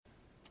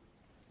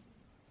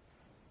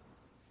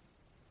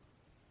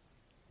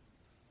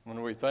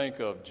When we think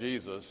of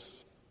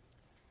Jesus,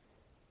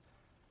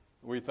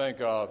 we think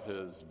of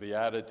his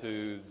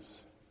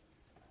Beatitudes.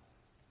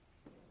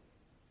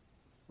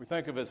 We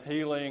think of his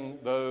healing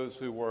those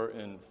who were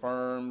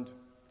infirmed,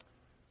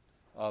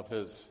 of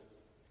his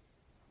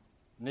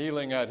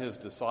kneeling at his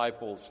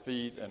disciples'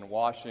 feet and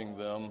washing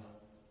them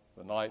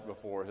the night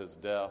before his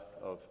death,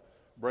 of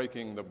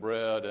breaking the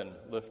bread and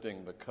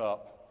lifting the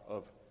cup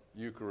of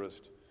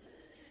Eucharist.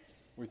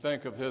 We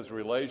think of his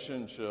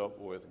relationship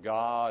with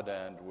God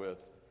and with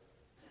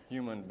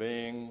human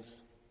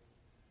beings.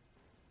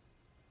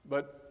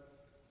 But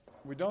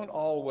we don't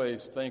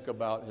always think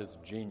about his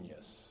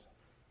genius.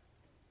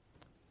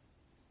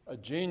 A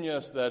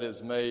genius that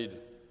is made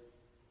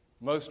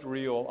most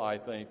real, I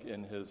think,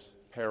 in his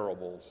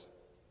parables.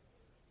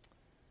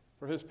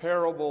 For his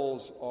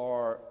parables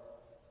are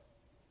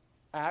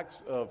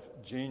acts of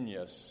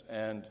genius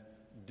and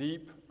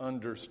deep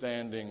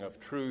understanding of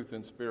truth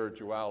and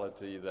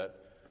spirituality that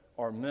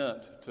are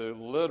meant to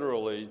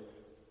literally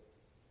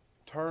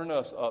turn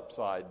us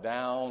upside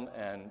down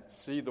and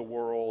see the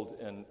world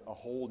in a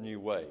whole new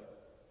way.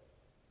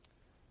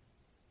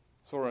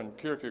 Soren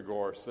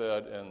Kierkegaard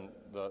said in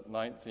the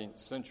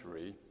 19th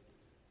century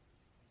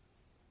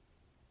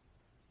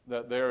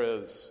that there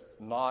is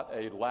not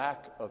a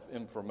lack of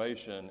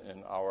information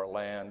in our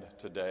land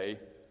today.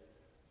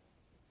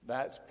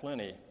 That's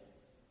plenty.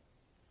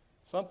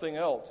 Something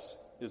else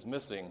is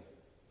missing.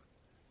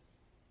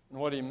 And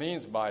what he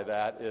means by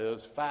that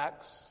is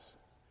facts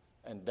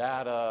and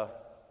data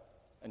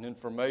and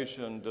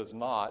information does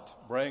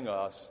not bring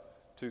us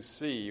to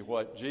see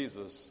what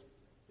Jesus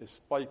is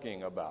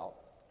speaking about.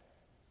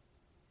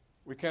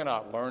 We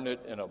cannot learn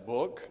it in a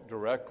book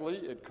directly.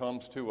 It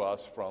comes to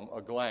us from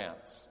a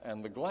glance.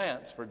 And the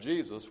glance for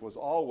Jesus was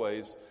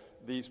always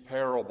these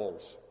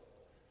parables.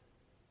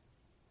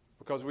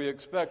 Because we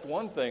expect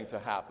one thing to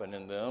happen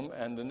in them,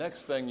 and the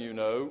next thing you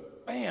know,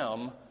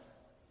 bam,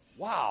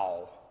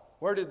 wow,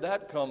 where did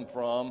that come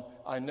from?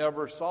 I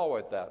never saw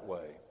it that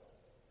way.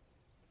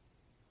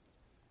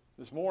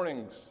 This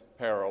morning's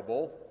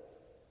parable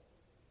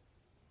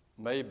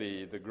may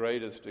be the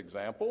greatest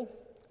example,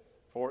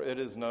 for it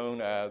is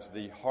known as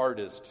the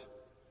hardest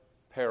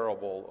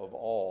parable of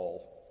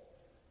all.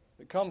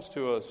 It comes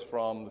to us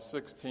from the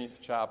 16th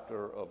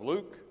chapter of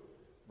Luke,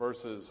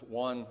 verses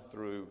 1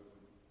 through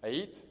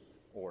 8,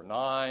 or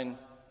 9,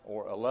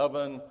 or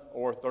 11,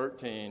 or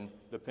 13,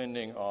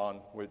 depending on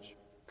which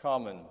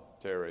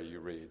commentary you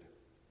read.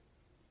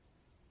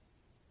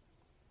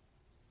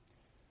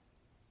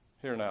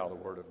 Hear now the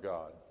word of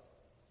God.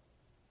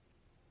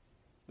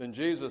 Then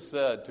Jesus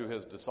said to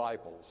his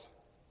disciples,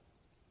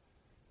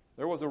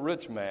 "There was a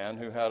rich man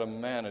who had a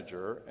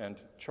manager, and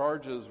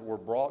charges were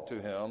brought to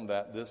him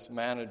that this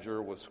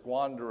manager was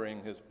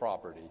squandering his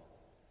property.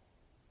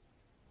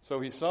 So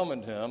he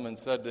summoned him and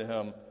said to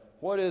him,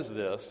 'What is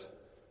this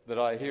that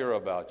I hear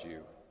about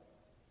you?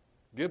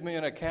 Give me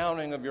an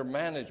accounting of your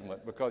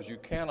management, because you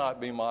cannot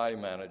be my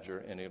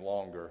manager any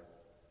longer.'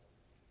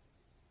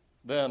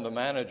 Then the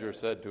manager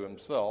said to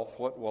himself,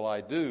 'What will I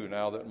do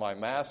now that my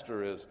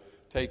master is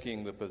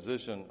taking the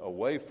position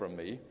away from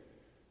me?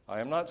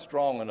 I am not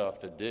strong enough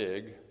to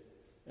dig,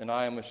 and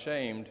I am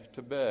ashamed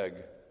to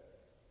beg.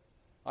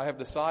 I have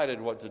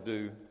decided what to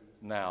do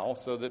now,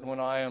 so that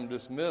when I am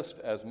dismissed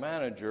as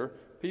manager,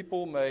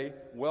 people may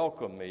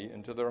welcome me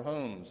into their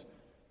homes.'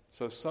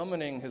 So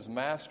summoning his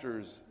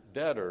master's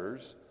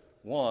debtors,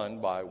 one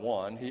by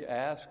one, he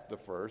asked the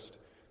first,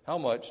 'How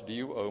much do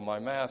you owe my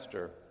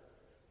master?'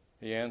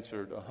 He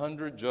answered,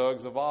 100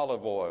 jugs of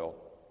olive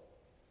oil.'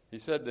 He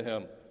said to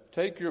him,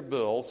 'Take your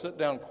bill, sit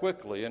down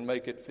quickly, and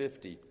make it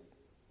 50.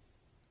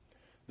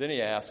 Then he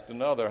asked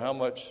another, 'How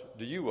much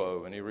do you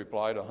owe?' And he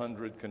replied,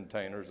 100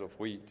 containers of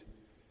wheat.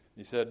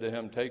 He said to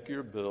him, 'Take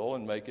your bill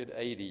and make it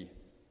 80.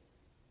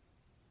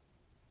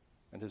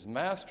 And his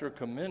master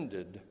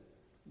commended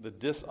the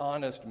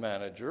dishonest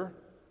manager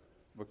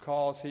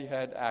because he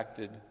had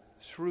acted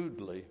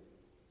shrewdly.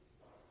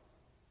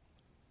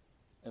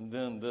 And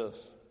then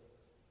this,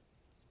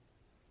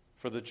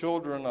 for the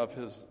children of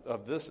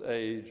this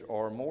age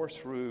are more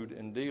shrewd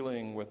in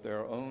dealing with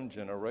their own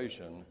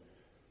generation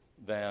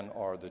than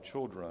are the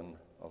children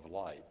of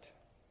light.'"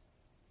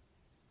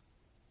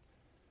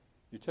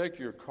 You take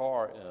your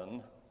car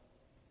in,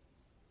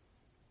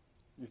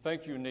 you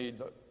think you need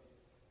the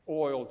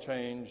oil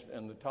changed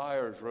and the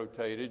tires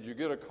rotated. You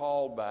get a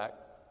call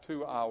back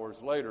 2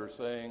 hours later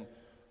saying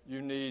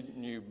you need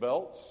new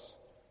belts,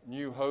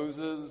 new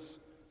hoses,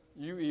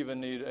 you even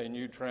need a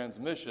new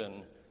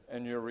transmission,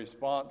 and your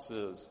response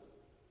is,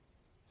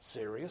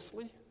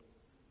 "Seriously?"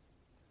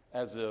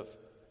 As if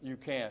you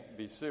can't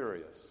be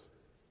serious.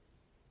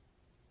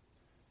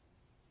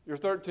 Your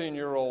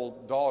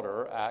 13-year-old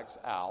daughter acts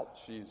out.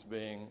 She's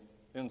being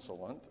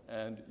insolent,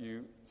 and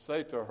you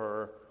say to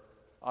her,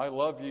 "I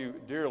love you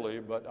dearly,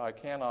 but I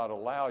cannot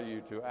allow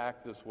you to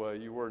act this way.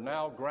 You are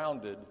now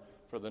grounded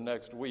for the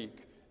next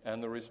week."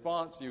 And the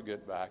response you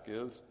get back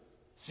is,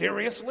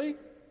 "Seriously?"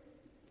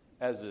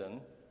 As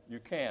in, you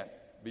can't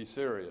be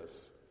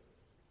serious.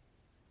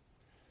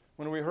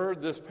 When we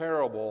heard this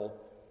parable,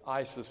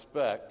 I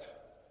suspect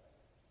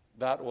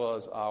that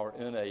was our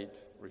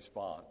innate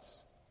response.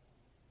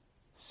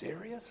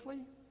 Seriously?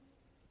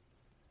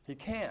 He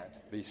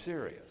can't be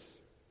serious.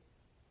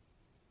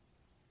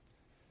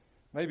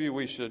 Maybe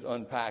we should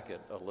unpack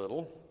it a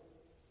little.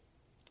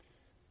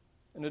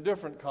 In a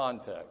different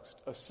context,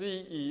 a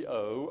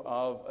CEO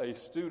of a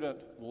student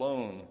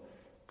loan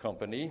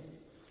company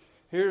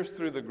hears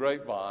through the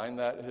grapevine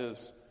that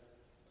his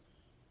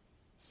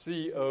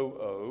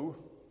COO,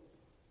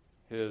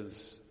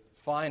 his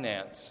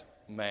finance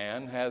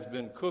man, has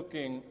been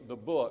cooking the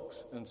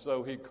books, and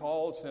so he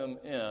calls him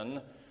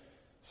in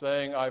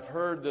saying, I've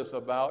heard this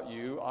about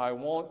you. I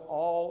want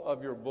all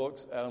of your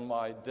books on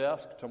my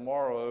desk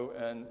tomorrow,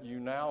 and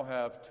you now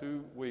have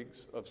 2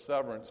 weeks of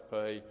severance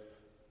pay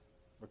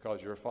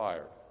because you're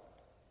fired.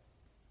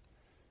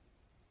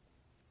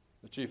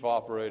 The chief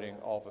operating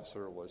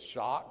officer was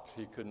shocked.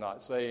 He could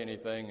not say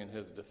anything in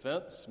his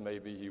defense.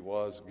 Maybe he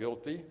was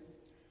guilty.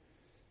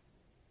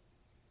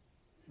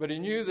 But he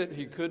knew that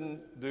he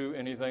couldn't do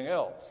anything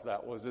else.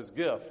 That was his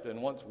gift.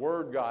 And once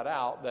word got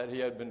out that he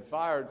had been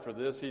fired for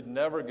this, he'd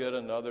never get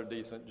another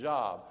decent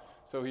job.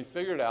 So he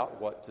figured out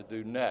what to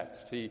do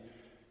next. He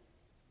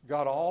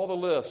got all the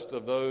list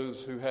of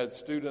those who had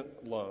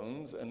student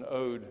loans and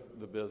owed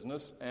the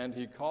business, and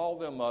he called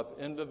them up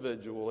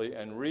individually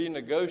and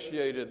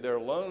renegotiated their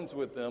loans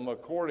with them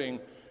according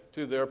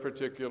to their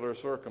particular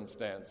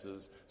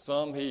circumstances.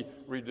 Some he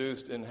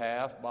reduced in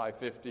half by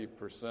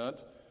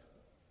 50%.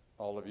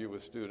 All of you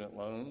with student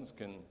loans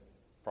can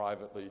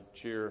privately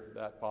cheer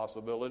that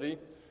possibility.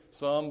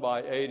 Some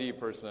by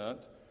 80%,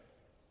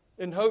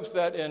 in hopes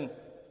that in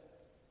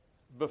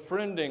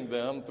befriending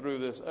them through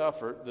this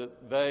effort,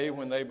 that they,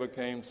 when they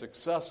became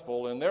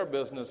successful in their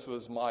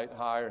businesses, might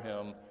hire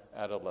him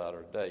at a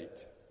later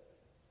date.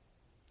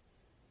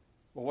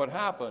 But what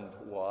happened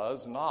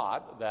was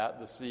not that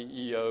the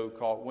CEO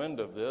caught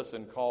wind of this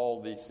and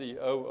called the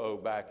COO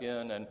back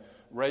in and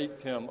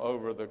raked him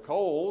over the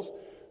coals,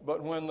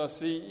 but when the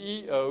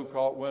CEO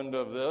caught wind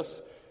of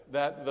this,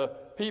 that the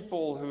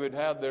people who had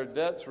had their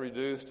debts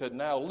reduced had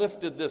now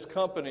lifted this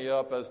company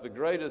up as the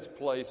greatest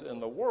place in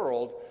the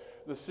world,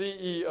 the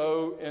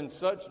CEO, in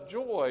such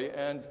joy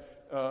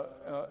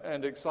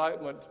and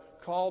excitement,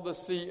 called the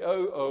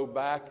COO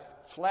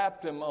back,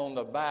 slapped him on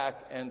the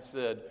back, and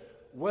said,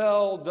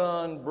 "Well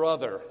done,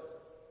 brother."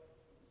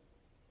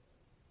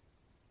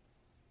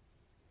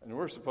 And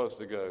we're supposed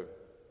to go,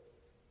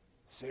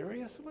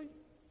 seriously?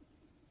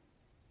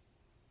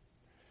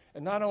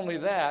 And not only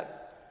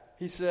that,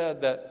 he said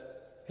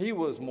that he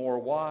was more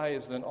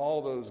wise than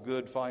all those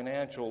good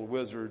financial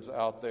wizards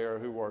out there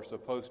who are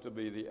supposed to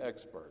be the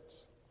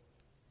experts.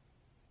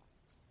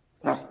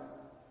 A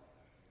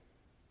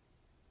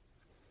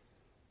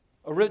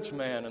rich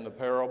man in the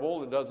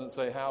parable, it doesn't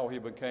say how he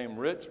became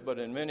rich, but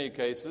in many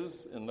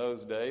cases in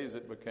those days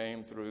it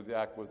became through the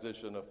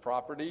acquisition of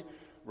property,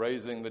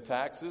 raising the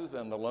taxes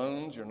and the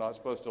loans. You're not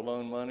supposed to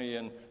loan money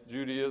in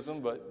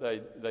Judaism, but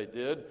they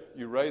did.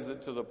 You raise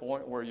it to the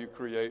point where you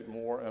create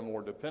more and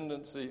more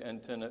dependency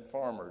and tenant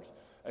farmers.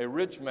 A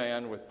rich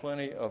man with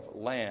plenty of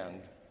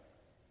land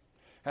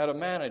had a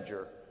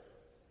manager,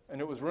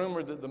 and it was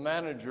rumored that the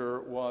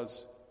manager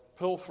was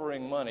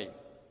pilfering money,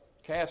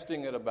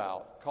 casting it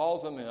about,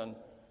 calls him in,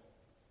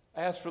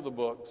 asks for the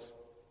books,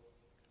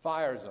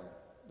 fires him.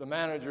 The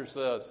manager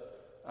says,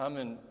 I'm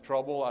in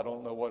trouble, I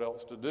don't know what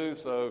else to do,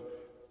 so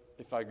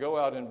if I go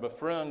out and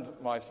befriend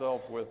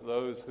myself with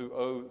those who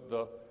owe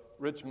the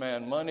rich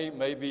man money,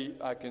 maybe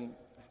I can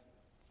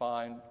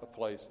find a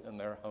place in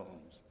their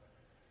homes.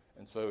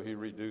 And so he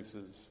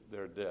reduces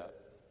their debt.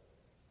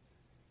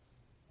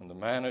 When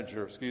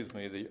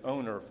the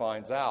owner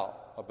finds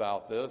out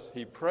about this,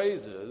 he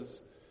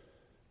praises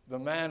the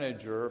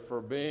manager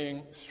for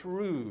being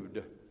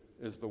shrewd,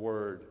 is the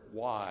word,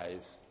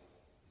 wise.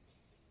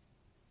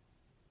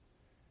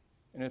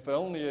 And if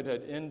only it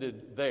had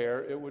ended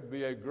there, it would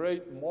be a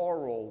great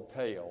moral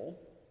tale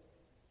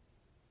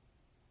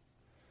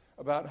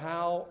about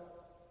how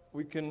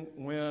we can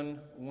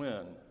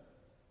win-win.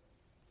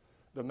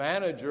 The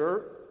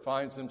manager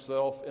finds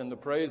himself in the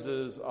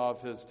praises of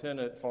his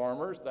tenant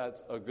farmers.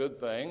 That's a good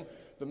thing.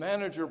 The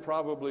manager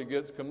probably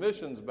gets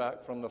commissions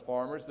back from the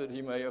farmers that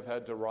he may have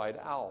had to write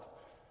out.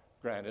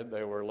 Granted,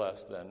 they were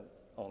less than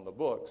on the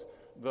books.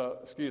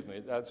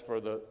 That's for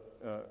the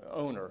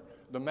owner.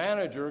 The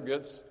manager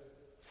gets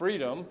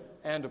freedom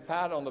and a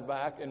pat on the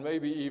back and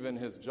maybe even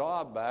his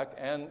job back,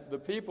 and the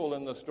people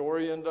in the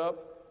story end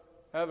up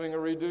having a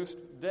reduced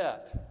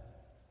debt.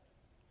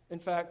 In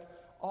fact,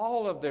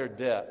 all of their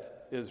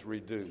debt is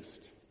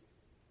reduced.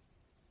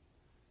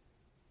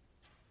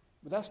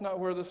 But that's not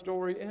where the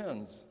story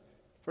ends,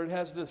 for it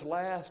has this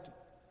last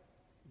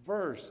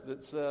verse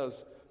that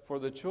says, for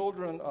the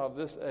children of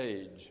this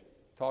age,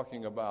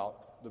 talking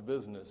about the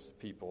business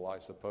people, I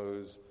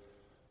suppose,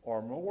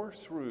 are more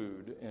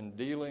shrewd in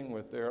dealing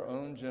with their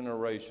own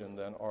generation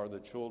than are the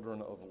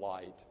children of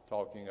light,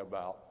 talking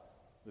about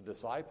the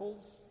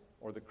disciples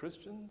or the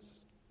Christians.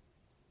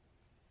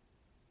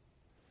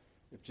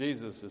 If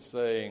Jesus is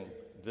saying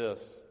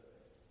this,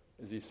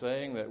 Is he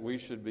saying that we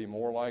should be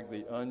more like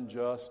the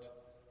unjust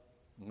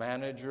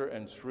manager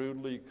and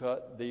shrewdly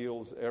cut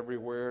deals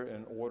everywhere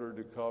in order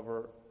to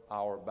cover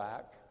our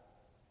back?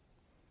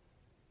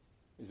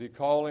 Is he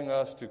calling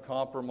us to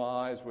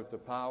compromise with the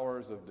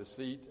powers of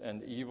deceit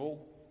and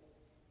evil?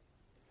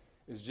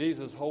 Is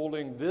Jesus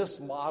holding this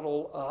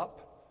model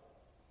up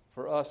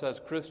for us as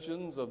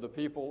Christians of the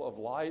people of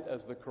light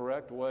as the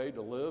correct way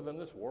to live in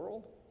this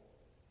world?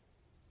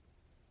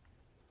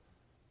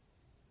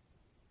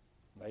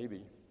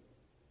 Maybe.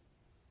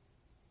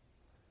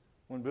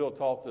 When Bill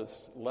taught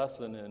this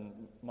lesson in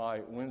my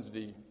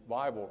Wednesday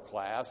Bible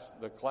class,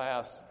 the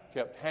class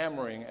kept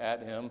hammering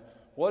at him,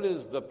 what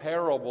is the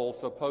parable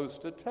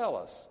supposed to tell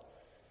us?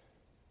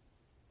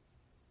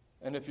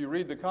 And if you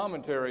read the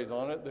commentaries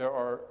on it, there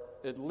are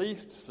at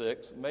least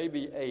 6,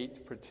 maybe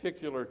 8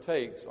 particular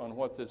takes on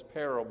what this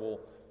parable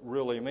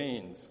really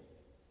means.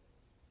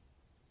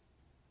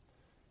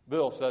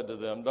 Bill said to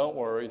them, don't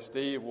worry,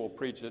 Steve will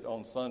preach it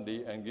on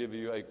Sunday and give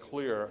you a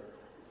clear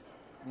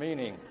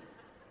meaning.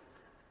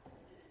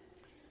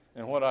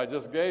 And what I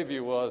just gave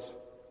you was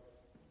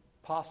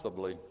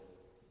possibly.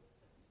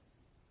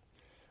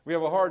 We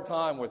have a hard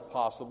time with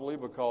possibly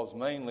because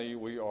mainly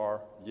we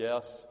are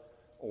yes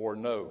or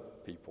no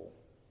people.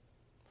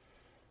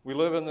 We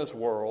live in this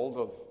world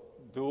of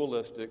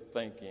dualistic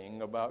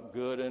thinking about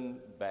good and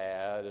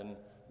bad and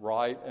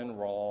right and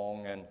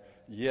wrong and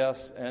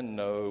yes and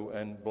no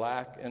and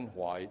black and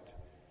white.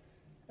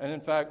 And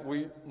in fact,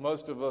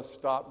 most of us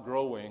stop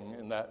growing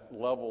in that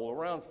level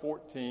around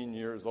 14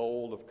 years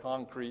old of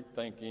concrete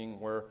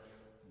thinking where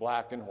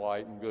black and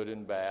white and good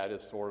and bad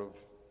is sort of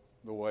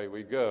the way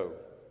we go.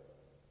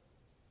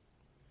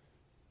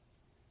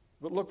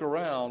 But look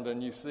around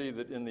and you see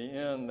that in the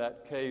end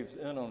that caves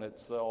in on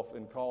itself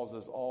and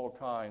causes all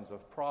kinds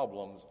of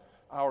problems.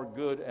 Our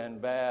good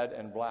and bad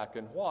and black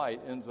and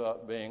white ends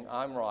up being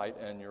I'm right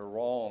and you're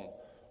wrong,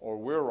 or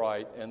we're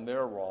right and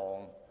they're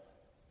wrong,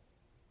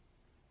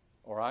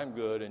 or I'm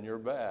good and you're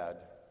bad.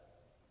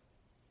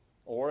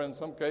 Or in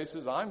some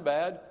cases, I'm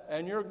bad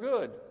and you're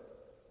good.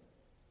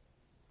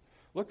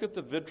 Look at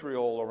the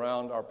vitriol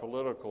around our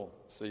political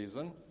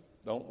season.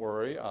 Don't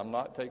worry, I'm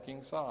not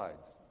taking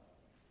sides.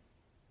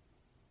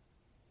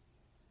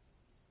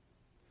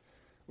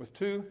 With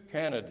 2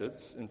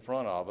 candidates in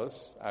front of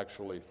us,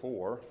 actually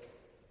 4,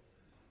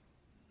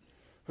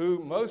 who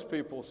most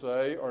people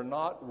say are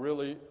not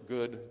really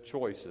good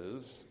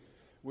choices,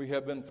 we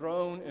have been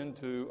thrown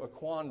into a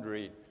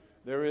quandary.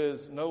 There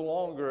is no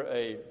longer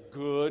a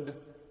good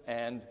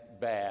and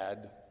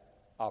bad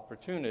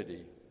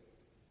opportunity.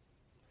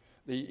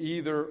 The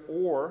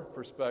either-or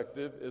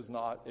perspective is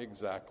not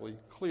exactly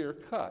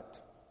clear-cut.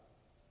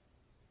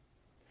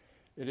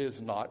 It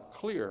is not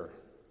clear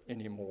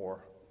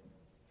anymore.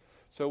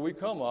 So we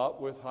come up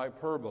with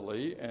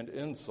hyperbole and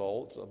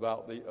insults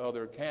about the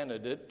other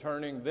candidate,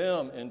 turning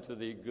them into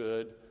the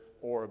good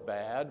or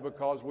bad,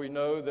 because we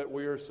know that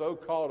we are so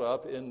caught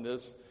up in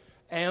this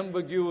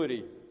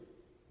ambiguity.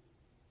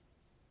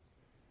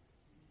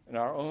 And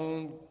our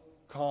own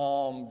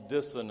calm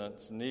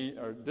dissonance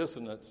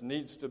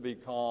needs to be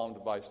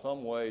calmed by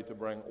some way to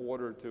bring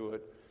order to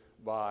it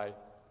by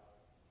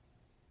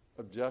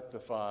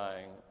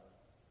objectifying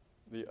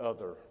the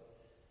other.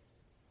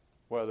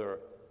 Whether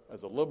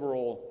as a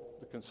liberal,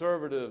 the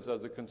conservatives,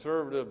 as a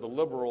conservative, the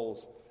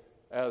liberals,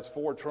 as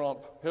for Trump,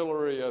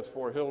 Hillary, as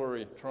for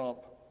Hillary, Trump.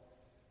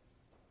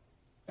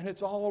 And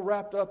it's all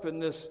wrapped up in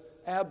this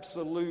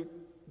absolute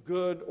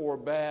good or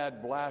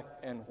bad, black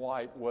and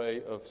white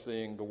way of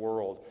seeing the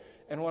world.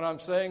 And what I'm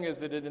saying is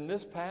that in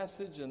this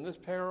passage, in this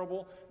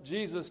parable,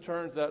 Jesus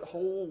turns that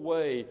whole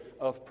way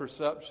of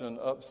perception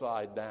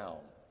upside down.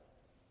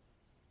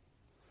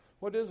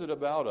 What is it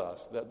about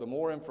us that the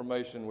more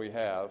information we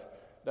have,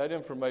 that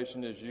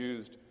information is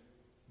used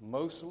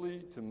mostly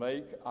to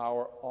make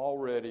our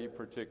already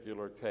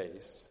particular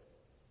case?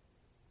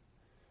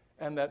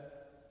 And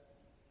that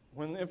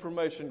when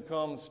information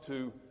comes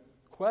to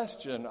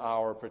question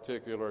our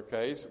particular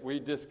case, we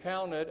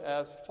discount it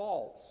as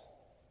false.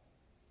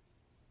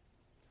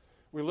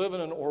 We live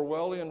in an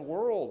Orwellian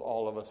world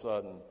all of a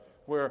sudden,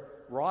 where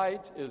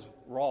right is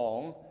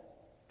wrong,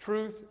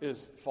 truth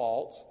is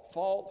false,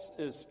 false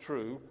is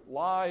true,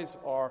 lies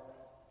are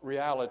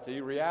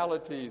reality,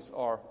 realities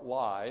are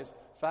lies,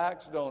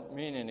 facts don't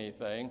mean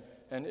anything,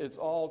 and it's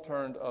all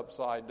turned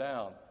upside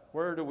down.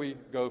 Where do we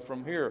go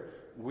from here?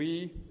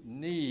 We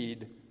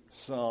need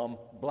some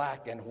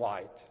black and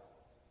white.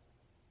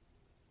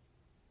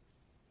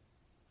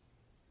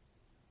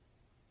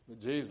 But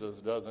Jesus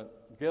doesn't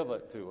give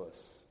it to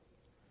us,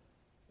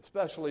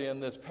 especially in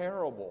this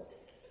parable.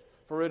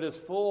 For it is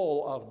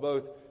full of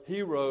both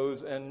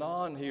heroes and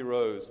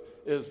non-heroes.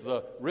 Is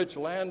the rich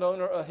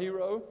landowner a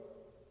hero?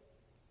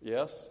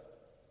 Yes.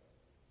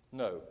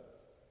 No.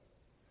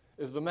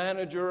 Is the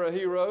manager a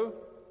hero?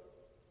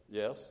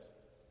 Yes.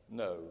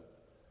 No.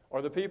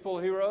 Are the people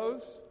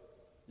heroes?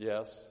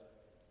 Yes.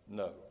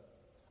 No.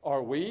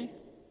 Are we?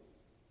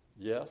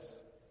 Yes.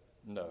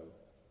 No.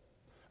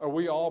 Are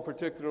we all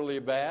particularly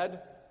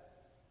bad?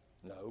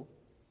 No.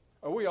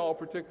 Are we all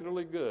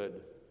particularly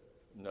good?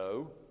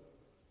 No.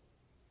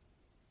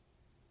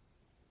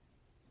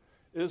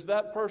 Is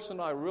that person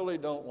I really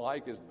don't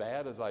like as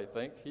bad as I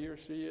think he or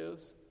she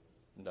is?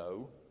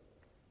 No.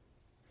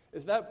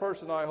 Is that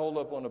person I hold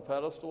up on a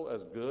pedestal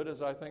as good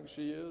as I think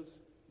she is?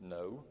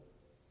 No.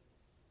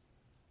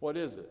 What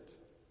is it?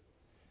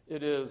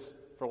 It is,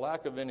 for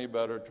lack of any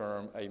better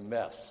term, a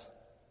mess.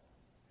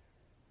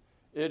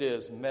 It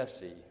is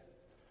messy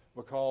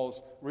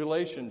because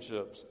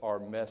relationships are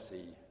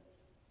messy.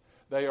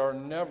 They are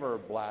never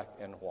black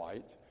and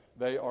white.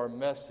 They are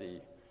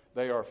messy.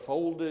 They are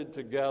folded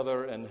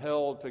together and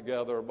held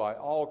together by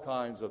all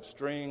kinds of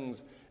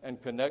strings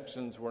and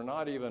connections we're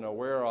not even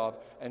aware of.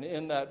 And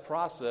in that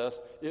process,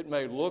 it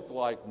may look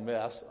like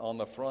mess on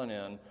the front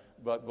end,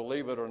 but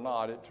believe it or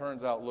not, it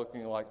turns out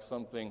looking like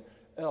something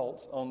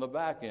else on the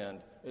back end.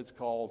 It's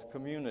called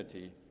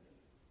community.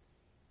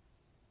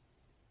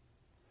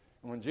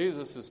 And when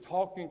Jesus is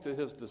talking to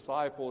his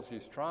disciples,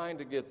 he's trying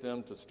to get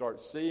them to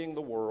start seeing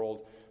the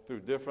world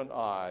through different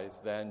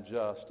eyes than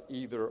just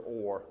either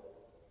or,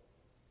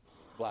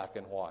 black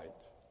and white.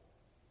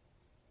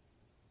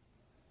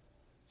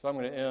 So I'm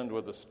going to end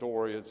with a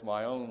story. It's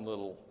my own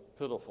little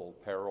pitiful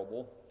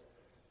parable.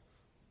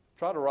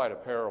 Try to write a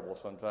parable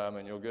sometime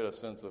and you'll get a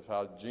sense of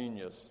how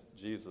genius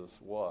Jesus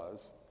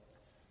was.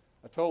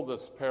 I told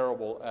this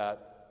parable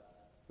at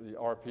the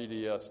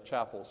RPDS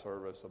chapel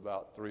service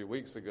about 3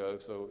 weeks ago,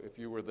 so if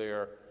you were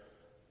there,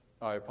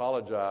 I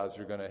apologize,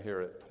 you're going to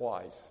hear it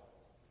twice.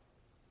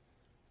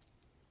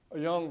 A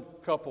young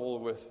couple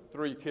with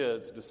 3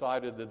 kids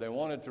decided that they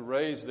wanted to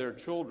raise their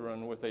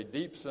children with a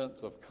deep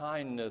sense of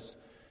kindness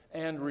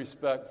and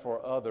respect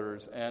for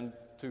others and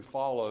to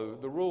follow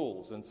the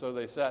rules. And so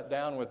they sat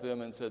down with them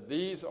and said,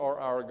 these are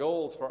our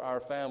goals for our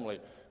family: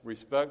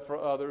 respect for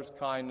others,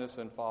 kindness,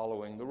 and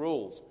following the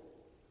rules.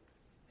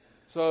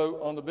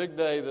 So on the big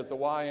day that the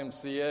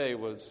YMCA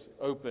was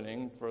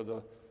opening for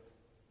the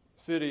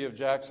city of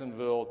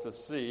Jacksonville to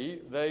see,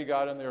 they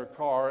got in their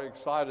car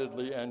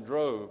excitedly and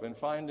drove. And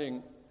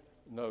finding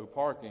no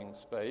parking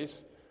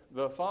space,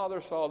 the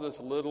father saw this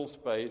little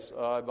space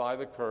by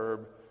the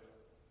curb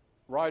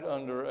right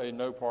under a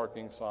no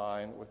parking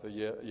sign with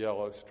a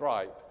yellow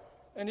stripe.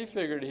 And he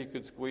figured he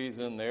could squeeze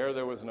in there.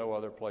 There was no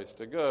other place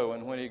to go.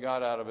 And when he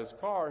got out of his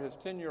car, his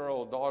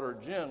 10-year-old daughter,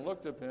 Jen,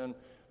 looked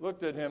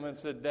at him and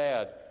said,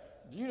 Dad,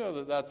 do you know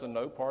that that's a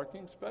no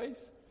parking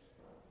space?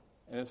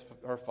 And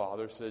her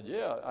father said,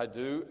 yeah, I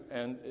do.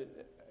 And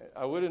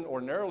I wouldn't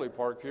ordinarily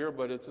park here,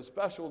 but it's a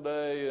special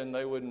day and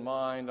they wouldn't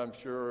mind, I'm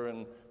sure,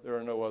 and there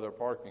are no other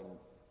parking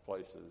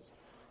places.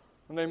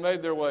 When they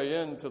made their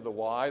way into the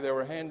Y, they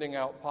were handing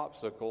out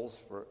popsicles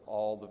for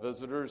all the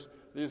visitors.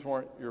 These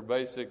weren't your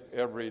basic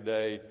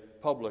everyday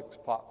Publix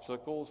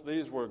popsicles.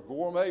 These were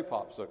gourmet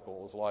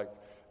popsicles like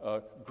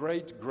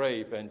great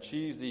grape and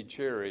cheesy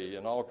cherry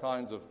and all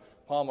kinds of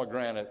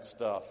pomegranate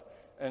stuff.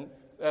 And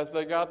as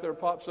they got their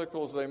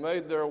popsicles, they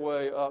made their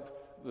way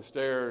up the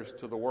stairs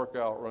to the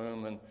workout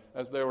room. And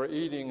as they were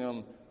eating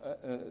them,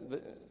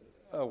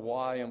 a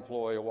Y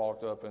employee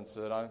walked up and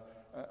said,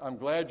 I'm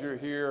glad you're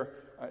here.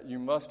 You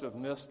must have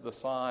missed the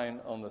sign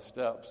on the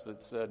steps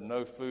that said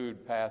no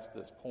food past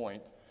this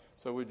point.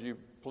 So would you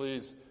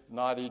please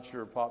not eat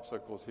your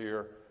popsicles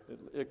here?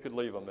 It could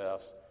leave a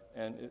mess.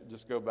 And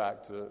just go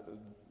back to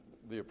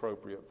the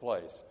appropriate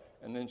place.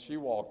 And then she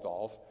walked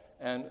off.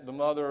 And the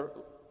mother,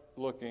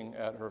 looking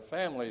at her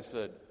family,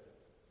 said,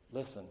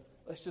 listen,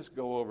 let's just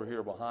go over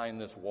here behind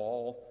this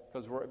wall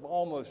because we've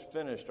almost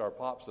finished our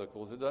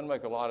popsicles. It doesn't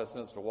make a lot of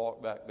sense to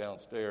walk back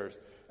downstairs.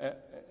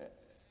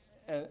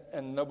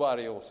 And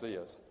nobody will see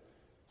us.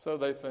 So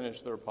they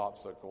finished their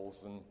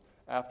popsicles, and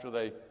after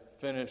they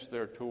finished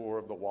their tour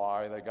of the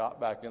Y, they got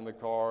back in the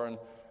car,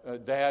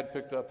 and Dad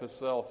picked up his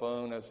cell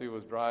phone as he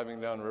was driving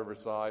down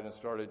Riverside and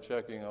started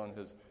checking on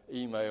his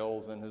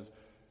emails, and his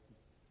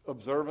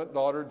observant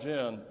daughter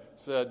Jen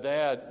said,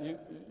 Dad,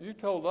 you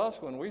told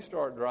us when we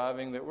start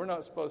driving that we're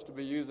not supposed to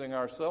be using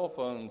our cell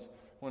phones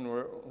when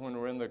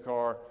we're in the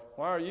car.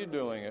 Why are you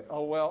doing it?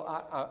 Oh,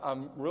 well,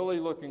 I'm really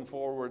looking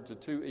forward to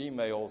 2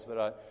 emails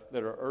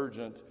that are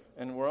urgent,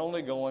 and we're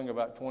only going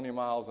about 20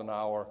 miles an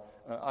hour.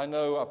 I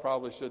know I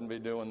probably shouldn't be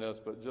doing this,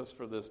 but just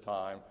for this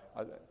time.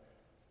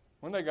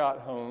 When they got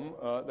home,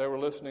 they were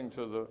listening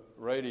to the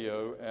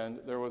radio, and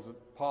there was a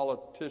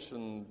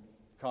politician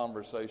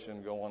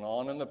conversation going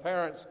on, and the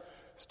parents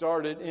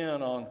started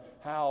in on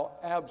how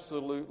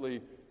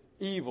absolutely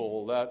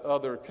evil that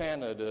other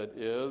candidate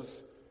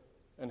is,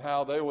 and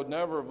how they would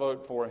never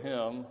vote for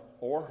him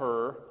or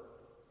her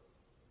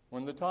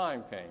when the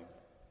time came.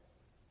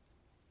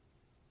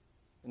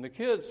 And the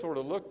kids sort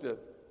of looked at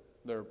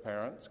their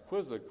parents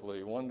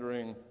quizzically,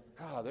 wondering,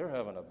 God, they're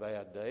having a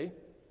bad day.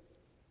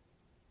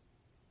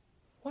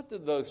 What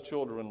did those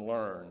children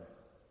learn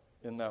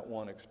in that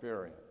one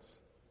experience?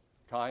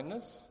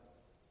 Kindness,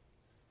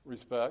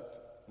 respect,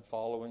 and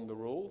following the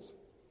rules?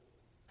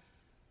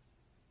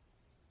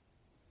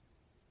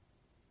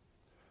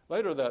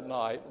 Later that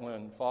night,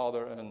 when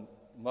father and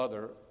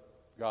mother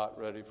got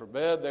ready for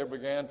bed, they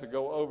began to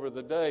go over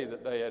the day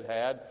that they had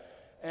had.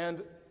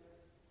 And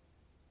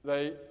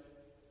They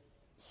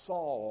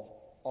saw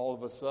all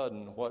of a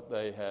sudden what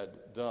they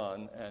had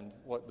done and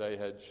what they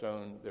had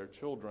shown their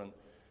children,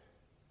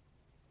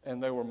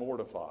 and they were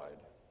mortified.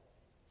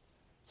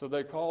 So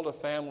they called a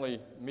family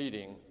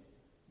meeting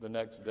the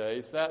next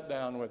day, sat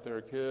down with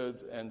their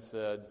kids, and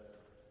said,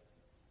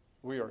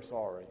 "We are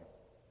sorry.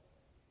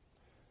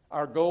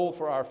 Our goal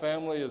for our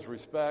family is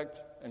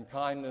respect and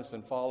kindness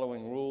and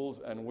following rules,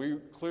 and we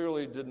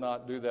clearly did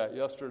not do that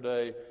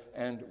yesterday,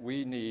 and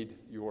we need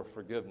your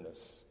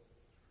forgiveness."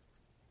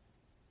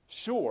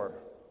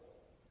 "Sure,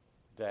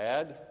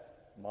 Dad,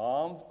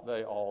 Mom,"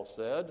 they all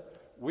said,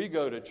 "we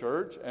go to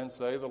church and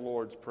say the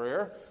Lord's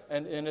Prayer,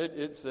 and in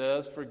it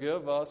says,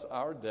 'Forgive us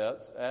our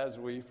debts as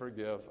we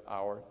forgive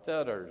our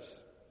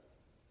debtors.'"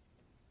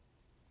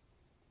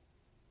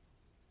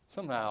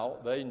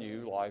 Somehow they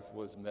knew life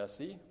was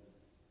messy,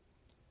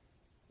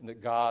 and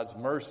that God's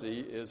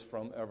mercy is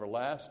from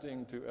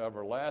everlasting to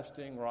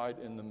everlasting right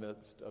in the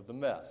midst of the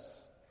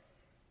mess,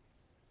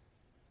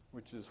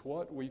 which is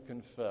what we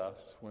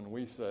confess when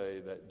we say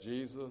that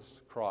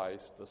Jesus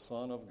Christ, the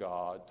Son of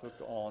God, took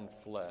on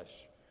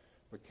flesh,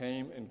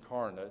 became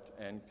incarnate,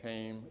 and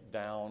came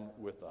down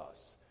with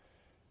us.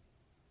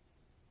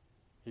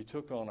 He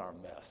took on our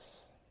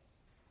mess,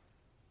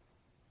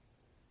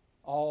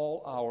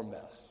 all our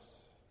mess,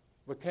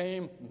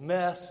 became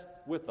mess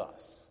with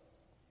us.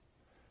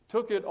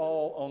 Took it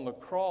all on the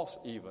cross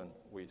even,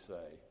 we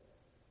say.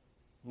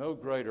 No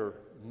greater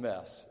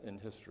mess in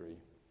history.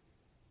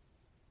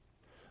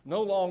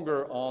 No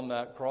longer on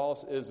that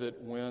cross is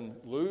it win,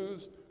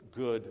 lose,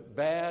 good,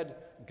 bad,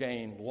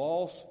 gain,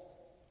 loss,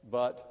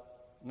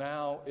 but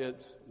now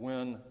it's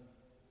win,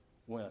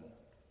 win.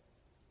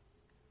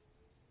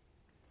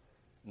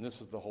 And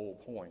this is the whole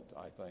point,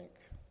 I think.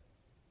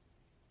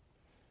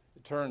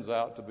 It turns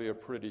out to be a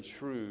pretty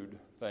shrewd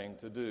thing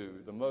to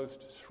do, the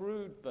most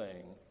shrewd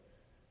thing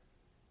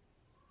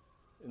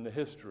in the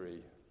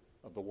history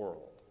of the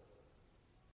world.